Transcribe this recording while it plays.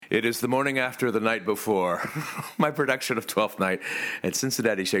It is the morning after the night before. My production of Twelfth Night at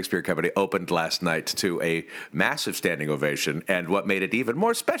Cincinnati Shakespeare Company opened last night to a massive standing ovation. And what made it even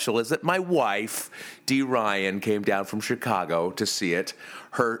more special is that my wife, Dee Ryan, came down from Chicago to see it.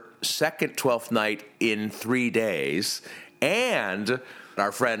 Her second Twelfth Night in 3 days. And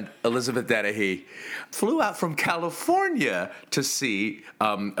our friend Elizabeth Dennehy flew out from California to see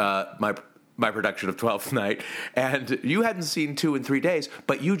my production of Twelfth Night, and you hadn't seen 2 in 3 days,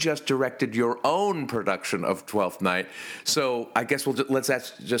 but you just directed your own production of Twelfth Night. So I guess let's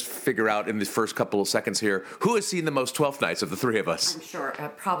just figure out in the first couple of seconds here, who has seen the most Twelfth Nights of the three of us? I'm sure,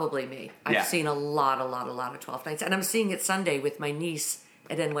 probably me. I've seen a lot of Twelfth Nights, and I'm seeing it Sunday with my niece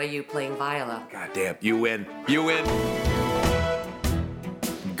at NYU playing viola. God damn, you win. You win.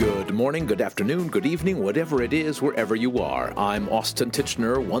 Good morning, good afternoon, good evening, whatever it is, wherever you are. I'm Austin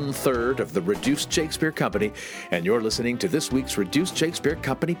Titchener, 1/3 of the Reduced Shakespeare Company, and you're listening to this week's Reduced Shakespeare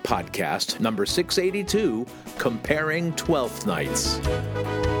Company podcast, number 682, Comparing Twelfth Nights.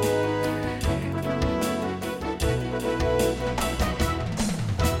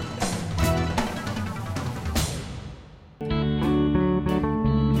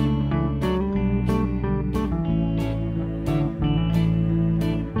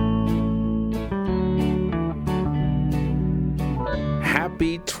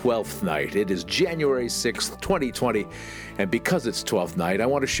 Twelfth Night. It is January 6th, 2020, and because it's Twelfth Night, I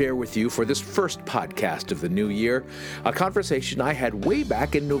want to share with you for this first podcast of the new year a conversation I had way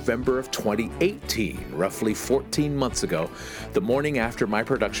back in November of 2018, roughly 14 months ago, the morning after my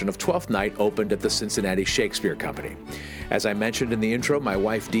production of Twelfth Night opened at the Cincinnati Shakespeare Company. As I mentioned in the intro, my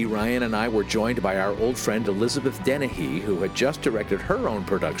wife Dee Ryan and I were joined by our old friend Elizabeth Dennehy, who had just directed her own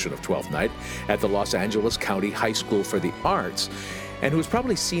production of Twelfth Night at the Los Angeles County High School for the Arts, and who's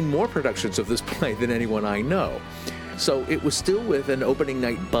probably seen more productions of this play than anyone I know. So it was still with an opening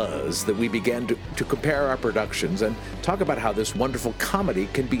night buzz that we began to compare our productions and talk about how this wonderful comedy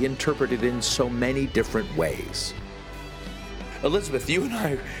can be interpreted in so many different ways. Elizabeth, you and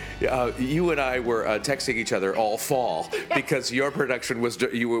I were texting each other all fall because your production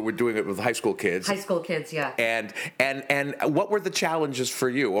you were doing it with high school kids. High school kids, yeah. And what were the challenges for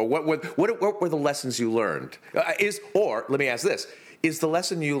you, or what were the lessons you learned? Let me ask this. Is the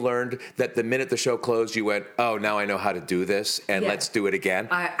lesson you learned that the minute the show closed, you went, oh, now I know how to do this, and let's do it again?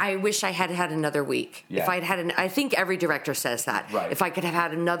 I wish I had had another week. Yeah. If I'd had I think every director says that. Right. If I could have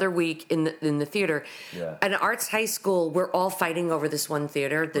had another week in the theater. Yeah. An arts high school, we're all fighting over this one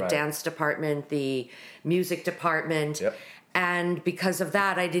theater, the dance department, the music department. Yep. And because of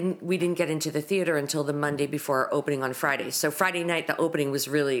that, we didn't get into the theater until the Monday before our opening on Friday. So Friday night, the opening was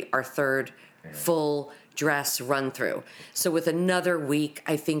really our third full dress run through. So with another week,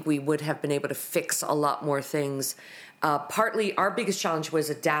 I think we would have been able to fix a lot more things. Partly, our biggest challenge was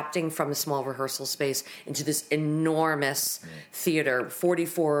adapting from a small rehearsal space into this enormous theater,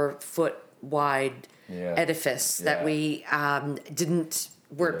 44-foot wide edifice that we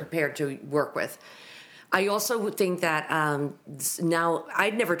weren't prepared to work with. I also think that now,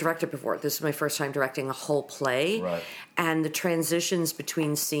 I'd never directed before. This is my first time directing a whole play. Right. And the transitions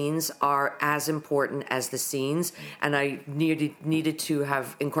between scenes are as important as the scenes. And I needed to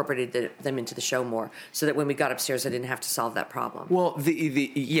have incorporated them into the show more so that when we got upstairs, I didn't have to solve that problem. Well, I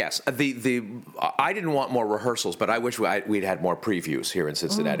didn't want more rehearsals, but I wish we'd had more previews here in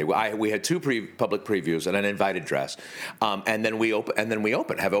Cincinnati. We had 2 public previews and an invited dress, and then we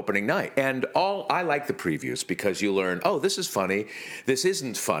have opening night. And I like the previews because you learn, oh, this is funny, this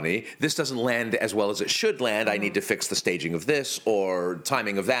isn't funny, this doesn't land as well as it should land. I need to fix the staging of this or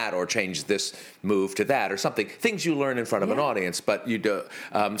timing of that or change this move to that or something. Things you learn in front of an audience, but you do.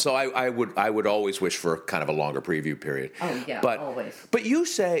 So I would always wish for kind of a longer preview period. Oh yeah, always. But you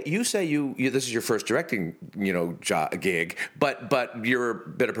say this is your first directing gig, but you're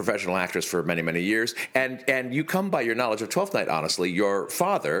been a professional actress for many years, and you come by your knowledge of Twelfth Night. Honestly, your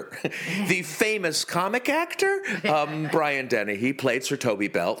father, the famous comic actor, Brian Dennehy, played Sir Toby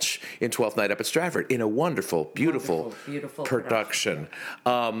Belch in Twelfth Night up at Stratford in a beautiful production.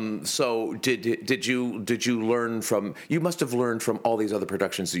 So did you learn from? You must have learned from all these other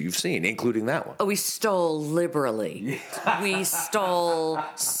productions that you've seen, including that one. Oh, we stole liberally. We stole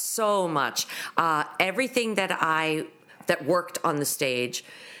so much. Everything that worked on the stage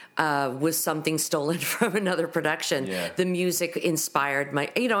was something stolen from another production. Yeah. The music inspired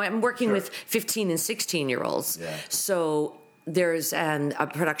I'm working with 15 and 16-year-olds. Yeah. So there's a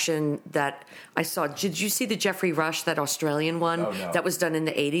production that I saw. Did you see the Geoffrey Rush, that Australian one that was done in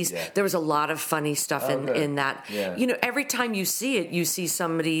the 80s? Yeah. There was a lot of funny stuff in that. Yeah. You know, every time you see it, you see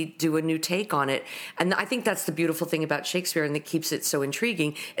somebody do a new take on it. And I think that's the beautiful thing about Shakespeare, and that keeps it so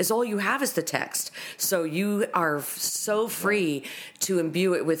intriguing, is all you have is the text. So you are so free to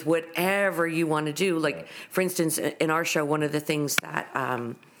imbue it with whatever you want to do. Like, for instance, in our show, one of the things that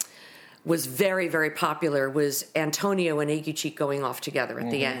was very, very popular was Antonio and Aguichi going off together at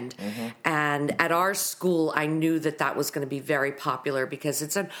the end. Mm-hmm. And at our school, I knew that was going to be very popular because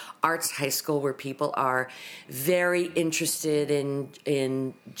it's an arts high school where people are very interested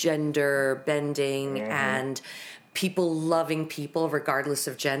in gender bending and people loving people regardless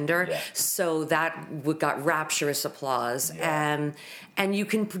of gender. Yeah. So that got rapturous applause. Yeah. And you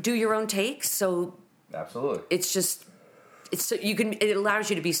can do your own takes. So absolutely. It's just... it allows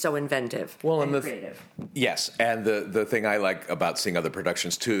you to be so inventive and creative. Yes, and the thing I like about seeing other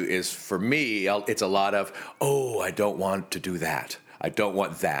productions too is, for me, it's a lot of, I don't want to do that. I don't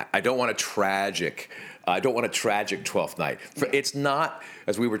want that. I don't want a tragic Twelfth Night. It's not,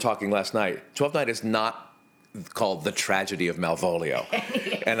 as we were talking last night, Twelfth Night is not called The Tragedy of Malvolio.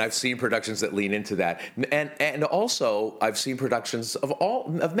 And I've seen productions that lean into that. And also I've seen productions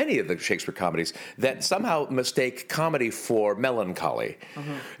of many of the Shakespeare comedies that somehow mistake comedy for melancholy.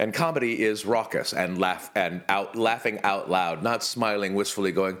 Mm-hmm. And comedy is raucous and laughing out loud, not smiling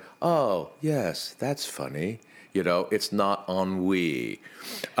wistfully going, "Oh, yes, that's funny." You know, it's not ennui.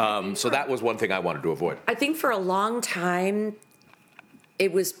 So that was one thing I wanted to avoid. I think for a long time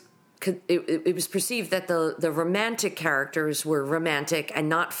it was perceived that the romantic characters were romantic and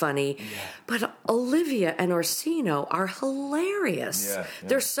not funny, but Olivia and Orsino are hilarious. Yeah, yeah.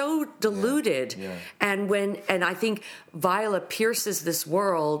 They're so diluted, and I think Viola pierces this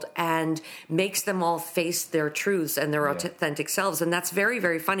world and makes them all face their truths and their authentic selves, and that's very,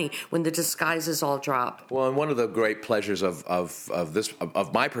 very funny when the disguises all drop. Well, and one of the great pleasures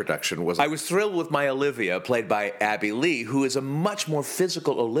of my production was I was thrilled with my Olivia, played by Abby Lee, who is a much more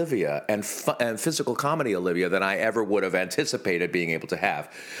physical Olivia and physical comedy Olivia than I ever would have anticipated being able to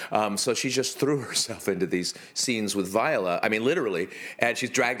have. So she just threw herself into these scenes with Viola, I mean literally, and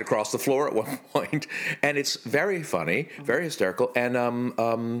she's dragged across the floor at one point, and it's very funny, very hysterical, and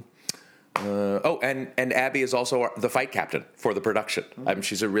and Abby is also the fight captain for the production.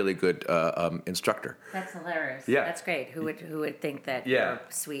 She's a really good instructor. That's hilarious. Yeah, that's great. Who would think that your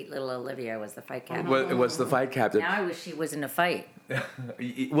sweet little Olivia was the fight captain? Was the fight captain. Now I wish she was in a fight.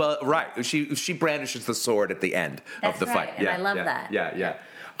 Well, right. She brandishes the sword at the end of the fight. And I love that. Yeah.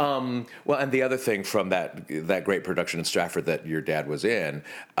 Well, and the other thing from that great production in Stratford that your dad was in,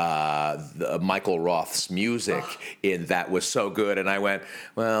 Michael Roth's music in that was so good, and I went,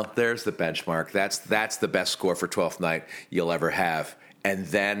 well, there's the benchmark. That's the best score for Twelfth Night you'll ever have. And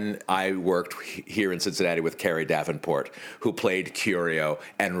then I worked here in Cincinnati with Carrie Davenport, who played Curio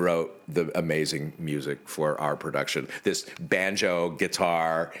and wrote the amazing music for our production. This banjo,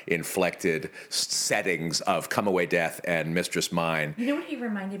 guitar, inflected settings of Come Away Death and Mistress Mine. You know what he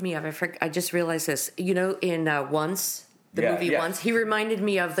reminded me of? I just realized this. You know, in Once... The movie Once, he reminded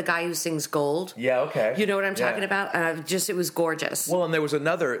me of the guy who sings Gold. Yeah, okay. You know what I'm talking about? It was gorgeous. Well, and there was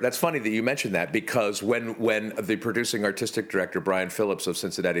another, that's funny that you mentioned that, because when the producing artistic director, Brian Phillips of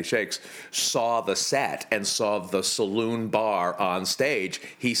Cincinnati Shakes, saw the set and saw the saloon bar on stage,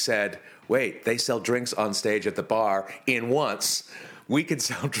 he said, wait, they sell drinks on stage at the bar in Once. We could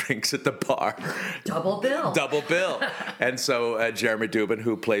sell drinks at the bar. Double bill. And so Jeremy Dubin,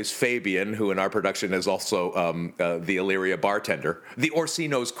 who plays Fabian, who in our production is also the Illyria bartender, the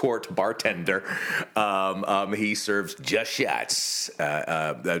Orsino's Court bartender, he serves just shots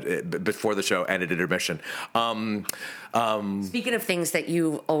before the show and at intermission. Speaking of things that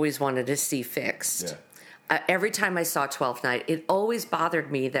you always wanted to see fixed, every time I saw Twelfth Night, it always bothered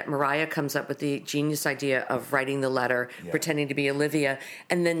me that Mariah comes up with the genius idea of writing the letter, pretending to be Olivia,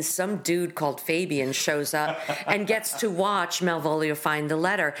 and then some dude called Fabian shows up and gets to watch Malvolio find the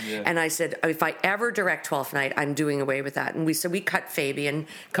letter. Yeah. And I said, if I ever direct Twelfth Night, I'm doing away with that. And we cut Fabian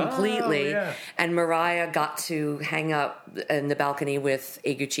completely, and Mariah got to hang out in the balcony with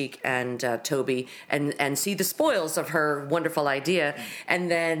Aguichi and Toby and see the spoils of her wonderful idea.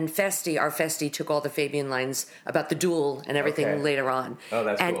 And then our Festi took all the Fabian lines about the duel and everything later on. Oh,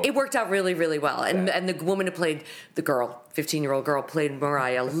 that's cool. It worked out really, really well. And the woman who played the girl, 15-year-old girl, played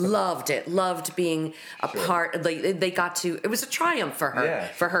Mariah, loved it, loved being a part. They got to, it was a triumph for her,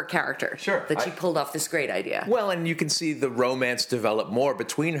 for her character, that she pulled off this great idea. Well, and you can see the romance develop more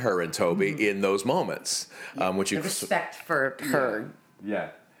between her and Toby in those moments. The respect for her. Yeah.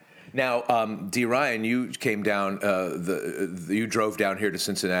 Now, Dee Ryan, you came down. You drove down here to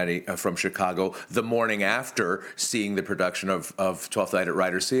Cincinnati from Chicago the morning after seeing the production of Twelfth Night at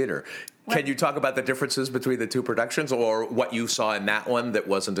Writers Theater. Can you talk about the differences between the two productions, or what you saw in that one that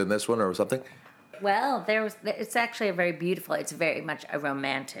wasn't in this one, or something? Well, it's actually it's very much a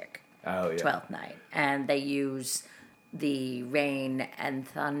romantic Twelfth Night, and they use the rain and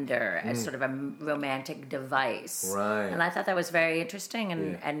thunder as sort of a romantic device. Right. And I thought that was very interesting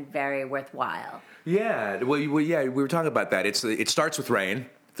and very worthwhile. Yeah. Well, we were talking about that. It starts with rain.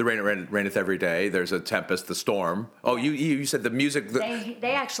 The rain reigneth every day. There's a tempest, the storm. Oh, you said the music.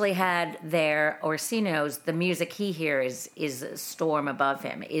 They actually had their Orsino's. The music he hears is a storm above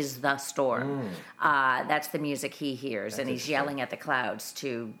him. Is the storm. That's the music he hears, and he's yelling at the clouds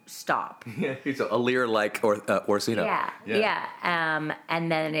to stop. Yeah, he's a Lear like Orsino. Yeah.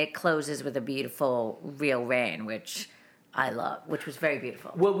 And then it closes with a beautiful real rain, which I love, which was very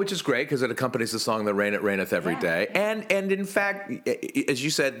beautiful. Well, which is great because it accompanies the song "The Rain It Raineth Every Day," and in fact, as you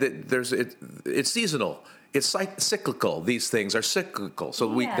said, it's seasonal. It's cyclical. These things are cyclical.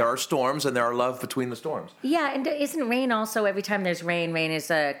 So there are storms and there are love between the storms. Yeah, and isn't rain also every time there's rain? Rain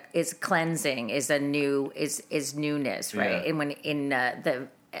is cleansing, is newness, right? And when in the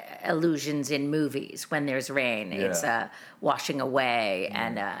illusions in movies, when there's rain, it's washing away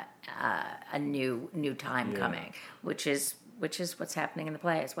and a new time coming, which is what's happening in the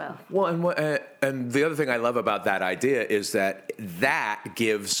play as well. Well, and the other thing I love about that idea is that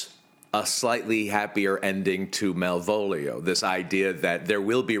gives a slightly happier ending to Malvolio. This idea that there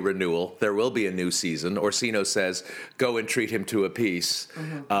will be renewal, there will be a new season. Orsino says, "Go and treat him to a peace,"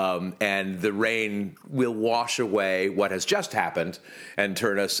 and the rain will wash away what has just happened and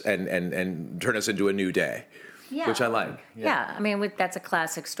turn us into a new day. Yeah. Which I like. Yeah, I mean that's a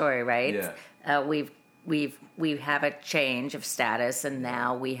classic story, right? Yeah. We have a change of status, and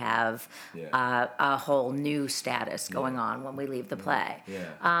now we have a whole new status going on when we leave the play.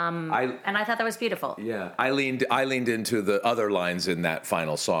 And I thought that was beautiful. Yeah, I leaned into the other lines in that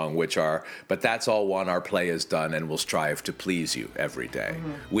final song, which are, "But that's all one, our play is done, and we'll strive to please you every day.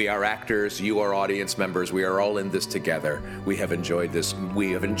 We are actors, you are audience members, we are all in this together. We have enjoyed this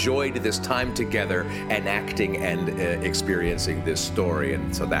time together, enacting and experiencing this story,"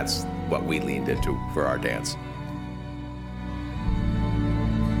 and so that's what we leaned into for our dance.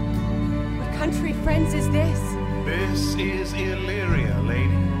 What country, friends, is this? This is Illyria, lady.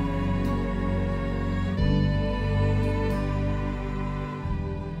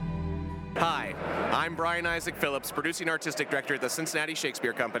 Hi, I'm Brian Isaac Phillips, producing artistic director at the Cincinnati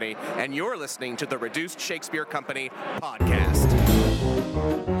Shakespeare Company, and you're listening to the Reduced Shakespeare Company podcast.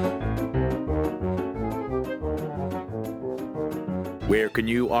 Where can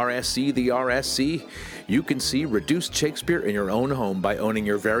you RSC the RSC? You can see Reduced Shakespeare in your own home by owning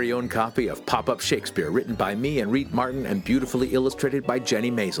your very own copy of Pop-Up Shakespeare, written by me and Reed Martin and beautifully illustrated by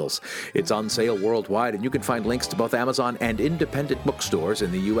Jenny Maisels. It's on sale worldwide, and you can find links to both Amazon and independent bookstores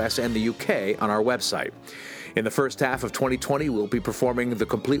in the U.S. and the U.K. on our website. In the first half of 2020, we'll be performing the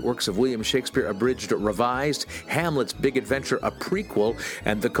complete works of William Shakespeare Abridged Revised, Hamlet's Big Adventure, a prequel,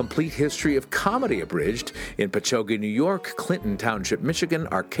 and the complete history of comedy abridged in Pachogue, New York, Clinton Township, Michigan,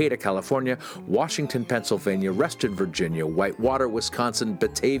 Arcata, California, Washington, Pennsylvania, Reston, Virginia, Whitewater, Wisconsin,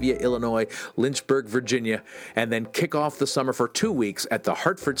 Batavia, Illinois, Lynchburg, Virginia, and then kick off the summer for 2 weeks at the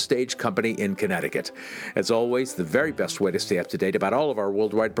Hartford Stage Company in Connecticut. As always, the very best way to stay up to date about all of our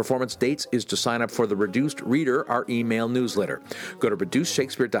worldwide performance dates is to sign up for the Reduced Reader, our email newsletter. Go to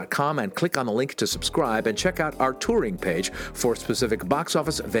reducedshakespeare.com and click on the link to subscribe, and check out our touring page for specific box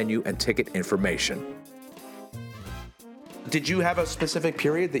office, venue, and ticket information. Did you have a specific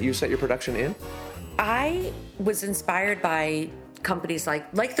period that you set your production in? I was inspired by companies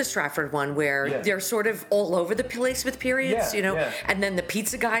like the Stratford one, where they're sort of all over the place with periods, and then the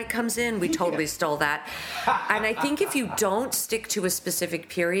pizza guy comes in. We totally stole that. And I think if you don't stick to a specific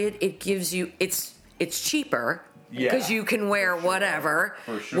period, it gives you, it's cheaper because you can wear whatever,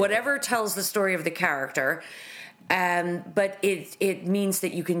 whatever tells the story of the character. But it means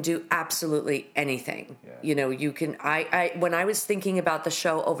that you can do absolutely anything. You can. I when I was thinking about the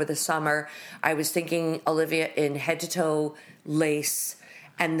show over the summer, I was thinking Olivia in head to toe lace,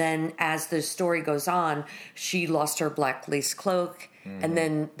 and then as the story goes on, she lost her black lace cloak. And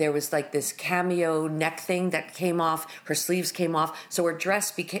then there was like this cameo neck thing that came off. Her sleeves came off. So her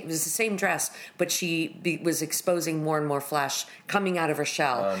dress it was the same dress, but she was exposing more and more flesh coming out of her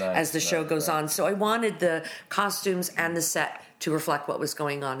shell as the show goes on. So I wanted the costumes and the set to reflect what was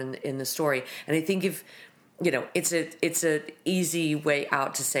going on in the story. And I think it's a easy way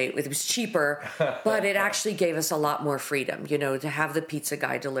out to say it was cheaper, but it actually gave us a lot more freedom. To have the pizza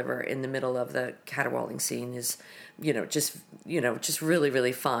guy deliver in the middle of the caterwauling scene is, just really,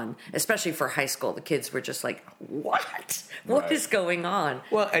 really fun, especially for high school. The kids were just like, what? What is going on?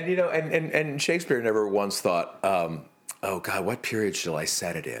 Well, and and Shakespeare never once thought, oh God, what period shall I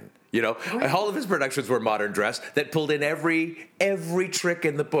set it in? All of his productions were modern dress that pulled in every trick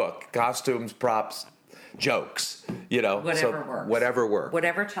in the book: costumes, props, jokes. Whatever works.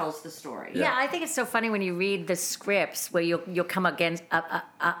 Whatever tells the story. Yeah, I think it's so funny when you read the scripts where you'll come against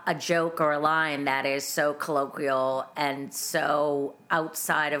a joke or a line that is so colloquial and so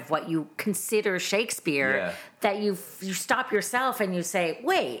outside of what you consider Shakespeare that you stop yourself and you say,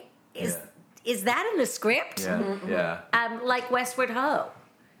 wait, is that in the script? Like Westward Ho.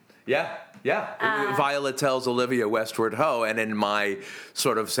 Yeah. Violet tells Olivia Westward Ho, and in my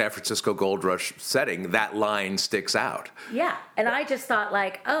sort of San Francisco Gold Rush setting, that line sticks out. Yeah, and I just thought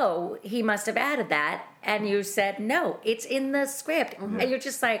oh, he must have added that, and you said, no, it's in the script. And you're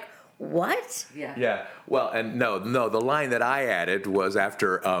just like, what? Yeah. Well, and no, the line that I added was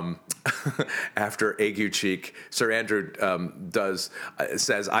after after Ague Cheek, Sir Andrew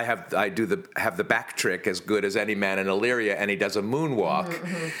says, I have the back trick as good as any man in Illyria, and he does a moonwalk,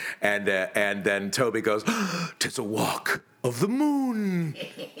 and then Toby goes, "'Tis a walk of the moon."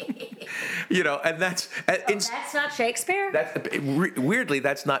 And that's that's not Shakespeare. Weirdly,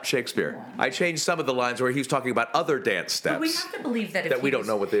 that's not Shakespeare. I changed some of the lines where he was talking about other dance steps. But we have to believe that we don't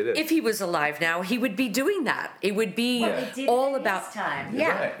know what they did. If he was alive now, he would be doing that. It would be all about time.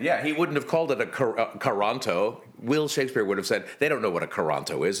 Right. Yeah, he wouldn't have called it a Caranto. Will Shakespeare would have said, they don't know what a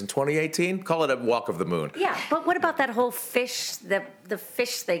Caranto is in 2018. Call it a walk of the moon. Yeah, but what about that whole fish, the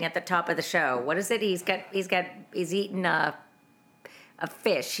fish thing at the top of the show? What is it? He's eaten a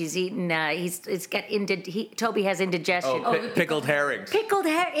fish. He's eaten. Toby has indigestion. Pickled herrings. Pickled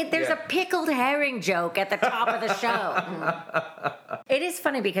herring. There's a pickled herring joke at the top of the show. It is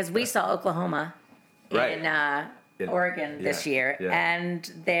funny because we saw Oklahoma in Oregon this year,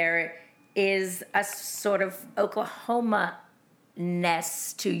 and there is a sort of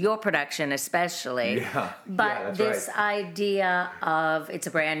Oklahoma-ness to your production, especially. But this idea of it's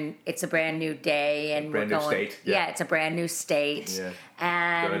a brand new day, and we're going. State. It's a brand new state. Yeah.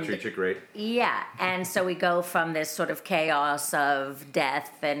 And gonna treat you great. Yeah, and so we go from this sort of chaos of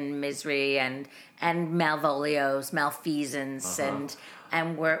death and misery and Malvolios, malfeasance, and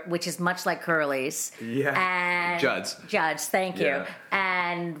which is much like Curly's. Yeah. And Judd's, thank you.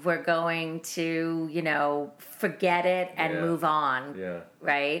 And we're going to, forget it and move on. Yeah.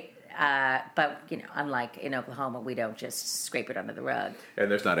 Right? But, unlike in Oklahoma, we don't just scrape it under the rug.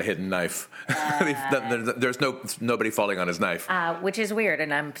 And there's not a hidden knife. There's nobody falling on his knife. Which is weird,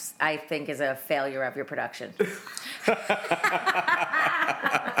 and I think is a failure of your production.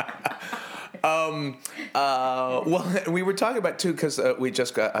 Well, we were talking about too because we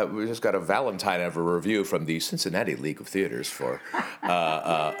just got a Valentine of a review from the Cincinnati League of Theaters for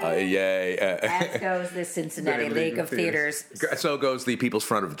yay. As goes the Cincinnati League of Theaters. So goes the People's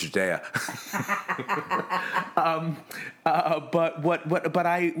Front of Judea. But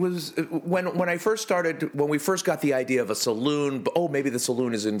I was when I first started, when we first got the idea of a saloon. Oh, maybe the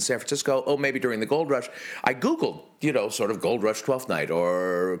saloon is in San Francisco. Oh, maybe during the Gold Rush. I Googled, sort of Gold Rush 12th Night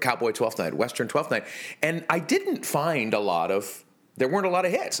or Cowboy 12th Night, Western 12th Night, and I didn't find there weren't a lot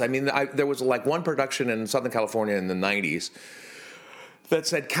of hits. I mean, there was like one production in Southern California in the 90s that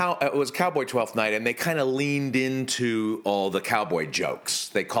said it was Cowboy 12th Night, and they kind of leaned into all the cowboy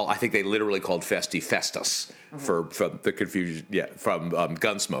jokes. I think they literally called Festi Festus from the confusion, from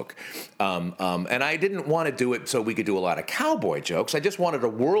Gunsmoke. And I didn't want to do it so we could do a lot of cowboy jokes. I just wanted a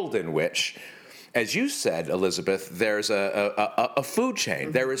world in which, as you said, Elizabeth, there's a food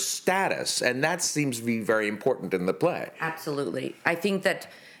chain. There is status, and that seems to be very important in the play. Absolutely. I think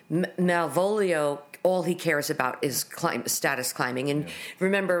that Malvolio, all he cares about is status climbing. And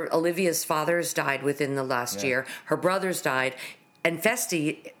remember, Olivia's fathers died within the last year. Her brothers died. And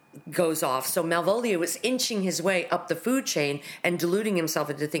Festi goes off. So Malvolio is inching his way up the food chain and deluding himself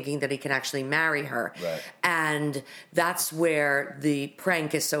into thinking that he can actually marry her. Right. And that's where the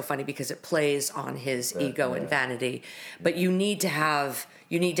prank is so funny because it plays on his ego and vanity. But you need to have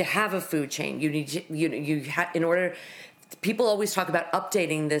a food chain. In order. People always talk about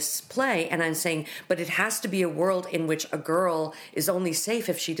updating this play, and I'm saying, but it has to be a world in which a girl is only safe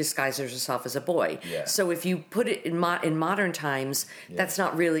if she disguises herself as a boy. Yeah. So if you put it in modern times, that's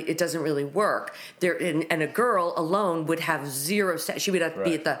not really, it doesn't really work. And a girl alone would have zero, she would have to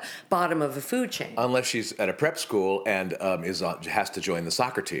be at the bottom of a food chain. Unless she's at a prep school and has to join the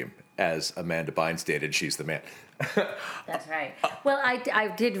soccer team. as Amanda Bynes did, and she's the man. That's right. Well, I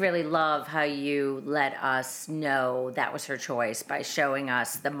did really love how you let us know that was her choice by showing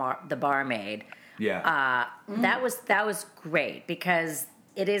us the barmaid. Yeah. That was great because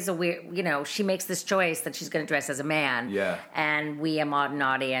it is a weird, she makes this choice that she's going to dress as a man. Yeah. And we, a modern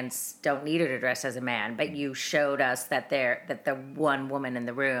audience, don't need her to dress as a man. But you showed us that the one woman in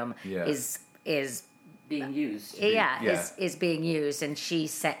the room is being used. Is being used, and she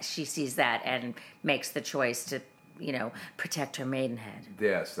sees that and makes the choice to protect her maidenhead.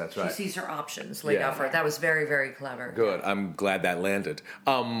 Yes, that's right. She sees her options laid out for her. That was very, very clever. Good. I'm glad that landed.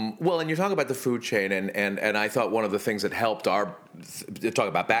 Well, and you're talking about the food chain, and I thought one of the things that helped talk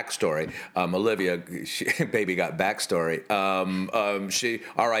about backstory. Olivia, baby got backstory.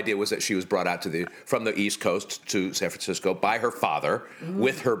 Our idea was that she was brought out from the East Coast to San Francisco by her father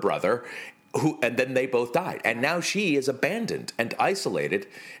with her brother. And then they both died. And now she is abandoned and isolated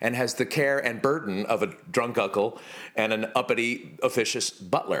and has the care and burden of a drunk uncle and an uppity, officious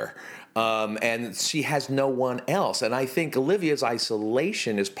butler. And she has no one else. And I think Olivia's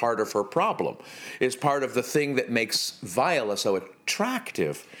isolation is part of her problem, is part of the thing that makes Viola so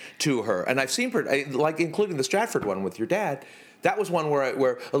attractive to her. And I've seen her, like including the Stratford one with your dad. That was one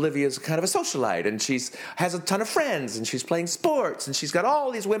where Olivia's kind of a socialite, and has a ton of friends, and she's playing sports, and she's got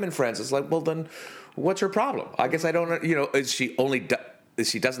all these women friends. It's like, well, then what's her problem? I guess I don't, is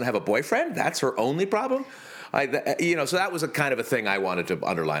she doesn't have a boyfriend? That's her only problem? So that was a kind of a thing I wanted to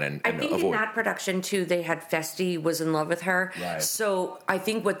underline and I think avoid. in that production, too, they had Festi was in love with her. Right. So I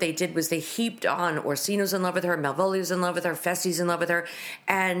think what they did was they heaped on Orsino's in love with her, Malvolio's in love with her, Festi's in love with her.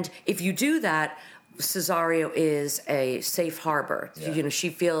 And if you do that, Cesario is a safe harbor. Yeah. She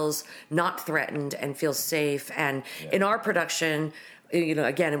feels not threatened and feels safe. And in our production,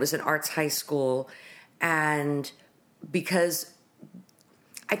 again, it was an arts high school. And because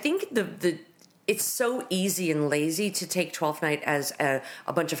I think it's so easy and lazy to take Twelfth Night as a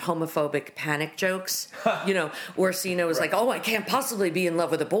bunch of homophobic panic jokes. Orsino was like, oh, I can't possibly be in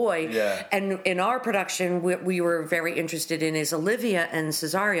love with a boy. Yeah. And in our production, what we were very interested in is Olivia and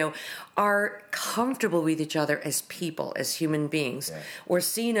Cesario are comfortable with each other as people, as human beings. Yeah.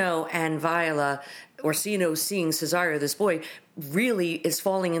 Orsino and Viola, Orsino seeing Cesario, this boy, really is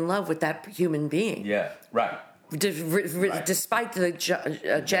falling in love with that human being. Yeah, right. Despite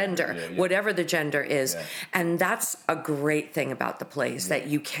the gender, whatever the gender is. Yeah. And that's a great thing about the plays, that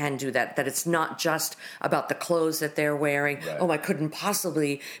you can do that it's not just about the clothes that they're wearing. Right. Oh, I couldn't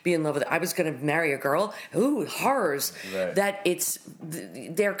possibly be in love with it. I was going to marry a girl. Ooh, horrors. Right. That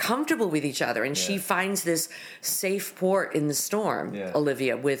they're comfortable with each other. And she finds this safe port in the storm,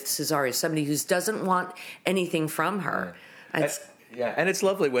 Olivia, with Cesario, somebody who doesn't want anything from her. Yeah, and it's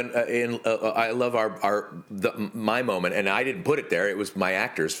lovely when I love my moment, and I didn't put it there. It was my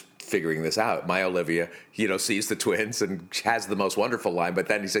actors figuring this out. My Olivia, sees the twins and has the most wonderful line. But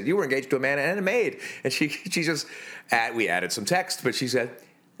then he said, "You were engaged to a man and a maid," and she just we added some text, but she said,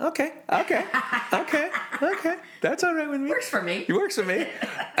 Okay. That's all right with me. Works for me. It works for me.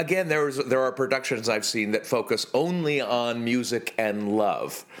 Again, there are productions I've seen that focus only on music and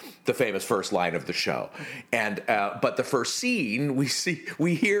love. The famous first line of the show, but the first scene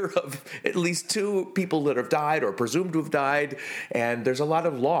we hear of at least two people that have died or presumed to have died, and there's a lot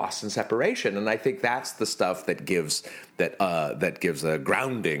of loss and separation, and I think that's the stuff that gives a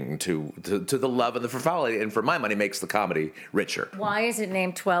grounding to the love and the frivolity, and for my money makes the comedy richer. Why is it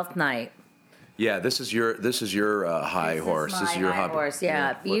named Twelfth Night? Yeah, this is your high horse. This is your high horse.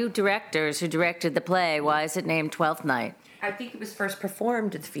 Yeah, you directors who directed the play, why is it named Twelfth Night? I think it was first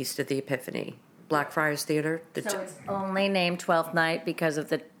performed at the Feast of the Epiphany, Blackfriars Theater. So it's only named Twelfth Night because of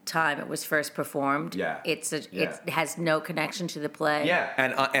the time it was first performed. Yeah, it has no connection to the play. Yeah,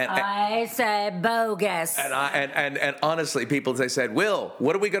 and I say bogus. And honestly, they said, "Will,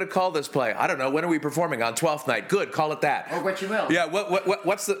 what are we going to call this play?" I don't know. When are we performing on 12th night? Good, call it that. Or what you will. Yeah.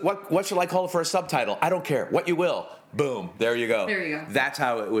 What shall I call it for a subtitle? I don't care. What you will. Boom. There you go. There you go. That's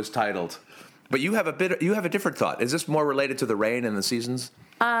how it was titled. But you have a different thought. Is this more related to the rain and the seasons?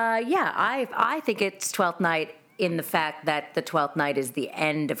 Yeah, I think it's 12th night in the fact that the 12th night is the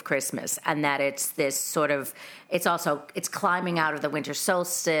end of Christmas, and that it's this sort of, it's climbing out of the winter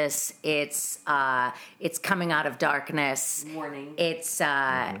solstice, it's coming out of darkness, morning, it's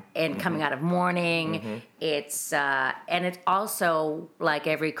and coming out of mourning, it's and it also, like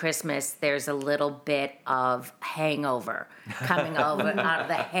every Christmas, there's a little bit of hangover coming over out of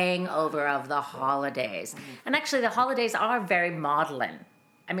the hangover of the holidays. And actually the holidays are very maudlin.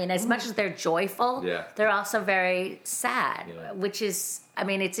 I mean, as much as they're joyful, they're also very sad, which is, I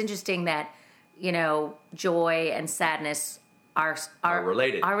mean, it's interesting that, joy and sadness are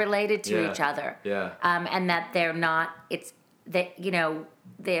related to each other. Yeah. And that they're not. It's that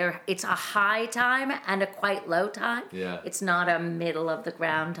it's a high time and a quite low time. Yeah. It's not a middle of the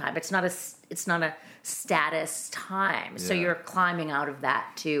ground time. It's not a status time. So you're climbing out of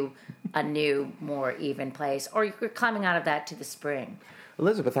that to a new, more even place, or you're climbing out of that to the spring.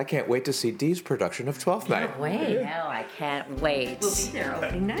 Elizabeth, I can't wait to see Dee's production of Twelfth Night. Wait, no, I can't wait. We'll be there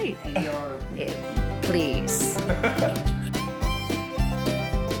opening night. Please.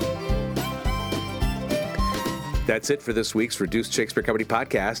 That's it for this week's Reduced Shakespeare Company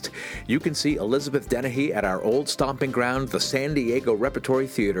podcast. You can see Elizabeth Dennehy at our old stomping ground, the San Diego Repertory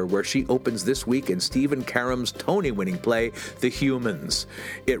Theater, where she opens this week in Stephen Karam's Tony-winning play, The Humans.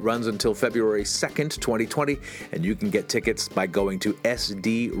 It runs until February 2nd, 2020, and you can get tickets by going to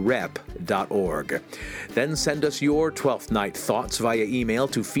sdrep.org. Then send us your Twelfth Night thoughts via email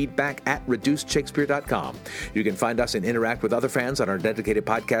to feedback@reducedshakespeare.com. You can find us and interact with other fans on our dedicated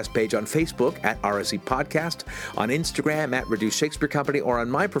podcast page on Facebook at RSE Podcast, on Instagram at Reduced Shakespeare Company, or on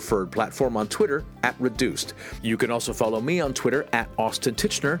my preferred platform on Twitter at Reduced. You can also follow me on Twitter at Austin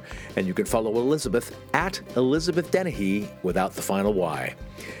Titchener, and you can follow Elizabeth at Elizabeth Dennehy without the final Y.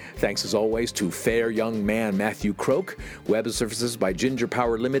 Thanks as always to fair young man Matthew Croak, web services by Ginger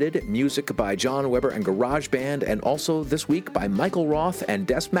Power Limited, music by John Weber and GarageBand, and also this week by Michael Roth and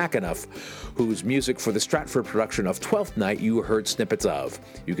Des McAnuff, whose music for the Stratford production of Twelfth Night you heard snippets of.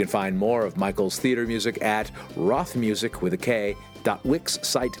 You can find more of Michael's theater music at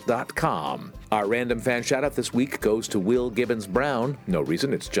rothmusic.wixsite.com. Our random fan shout-out this week goes to Will Gibbons Brown. No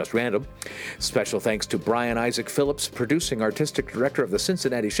reason, it's just random. Special thanks to Brian Isaac Phillips, producing artistic director of the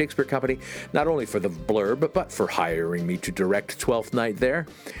Cincinnati Shakespeare Company, not only for the blurb, but for hiring me to direct Twelfth Night there.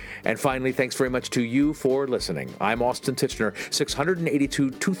 And finally, thanks very much to you for listening. I'm Austin Titchener,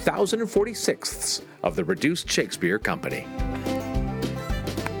 682 2046ths of the Reduced Shakespeare Company.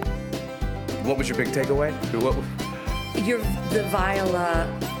 What was your big takeaway? The Viola,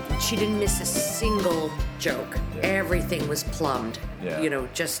 she didn't miss a single joke. Everything was plumbed. Yeah.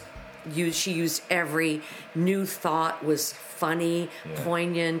 She used every new thought, was funny,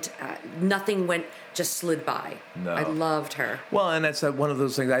 poignant. Nothing just slid by. No. I loved her. Well, and that's one of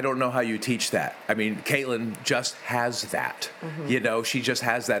those things, I don't know how you teach that. I mean, Caitlin just has that. Mm-hmm. She just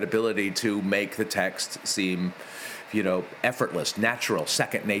has that ability to make the text seem, effortless, natural,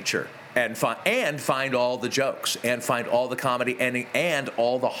 second nature. And find all the jokes, and find all the comedy, and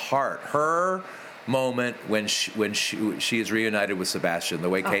all the heart. Her moment when she is reunited with Sebastian, the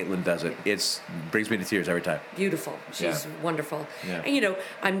way Caitlin does it, brings me to tears every time. Beautiful. She's wonderful. Yeah.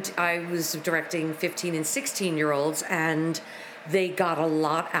 And I was directing 15 and 16-year-olds, and they got a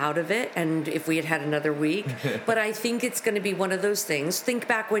lot out of it, and if we had another week. But I think it's going to be one of those things. Think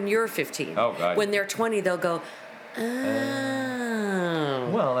back when you're 15. Oh, God. When they're 20, they'll go,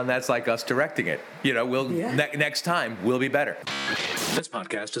 well, and that's like us directing it. Next time, we'll be better. This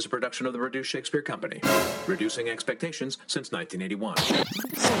podcast is a production of the Reduced Shakespeare Company, reducing expectations since 1981.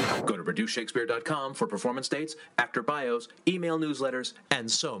 Go to reducedshakespeare.com for performance dates, actor bios, email newsletters, and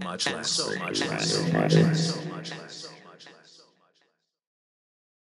so much less.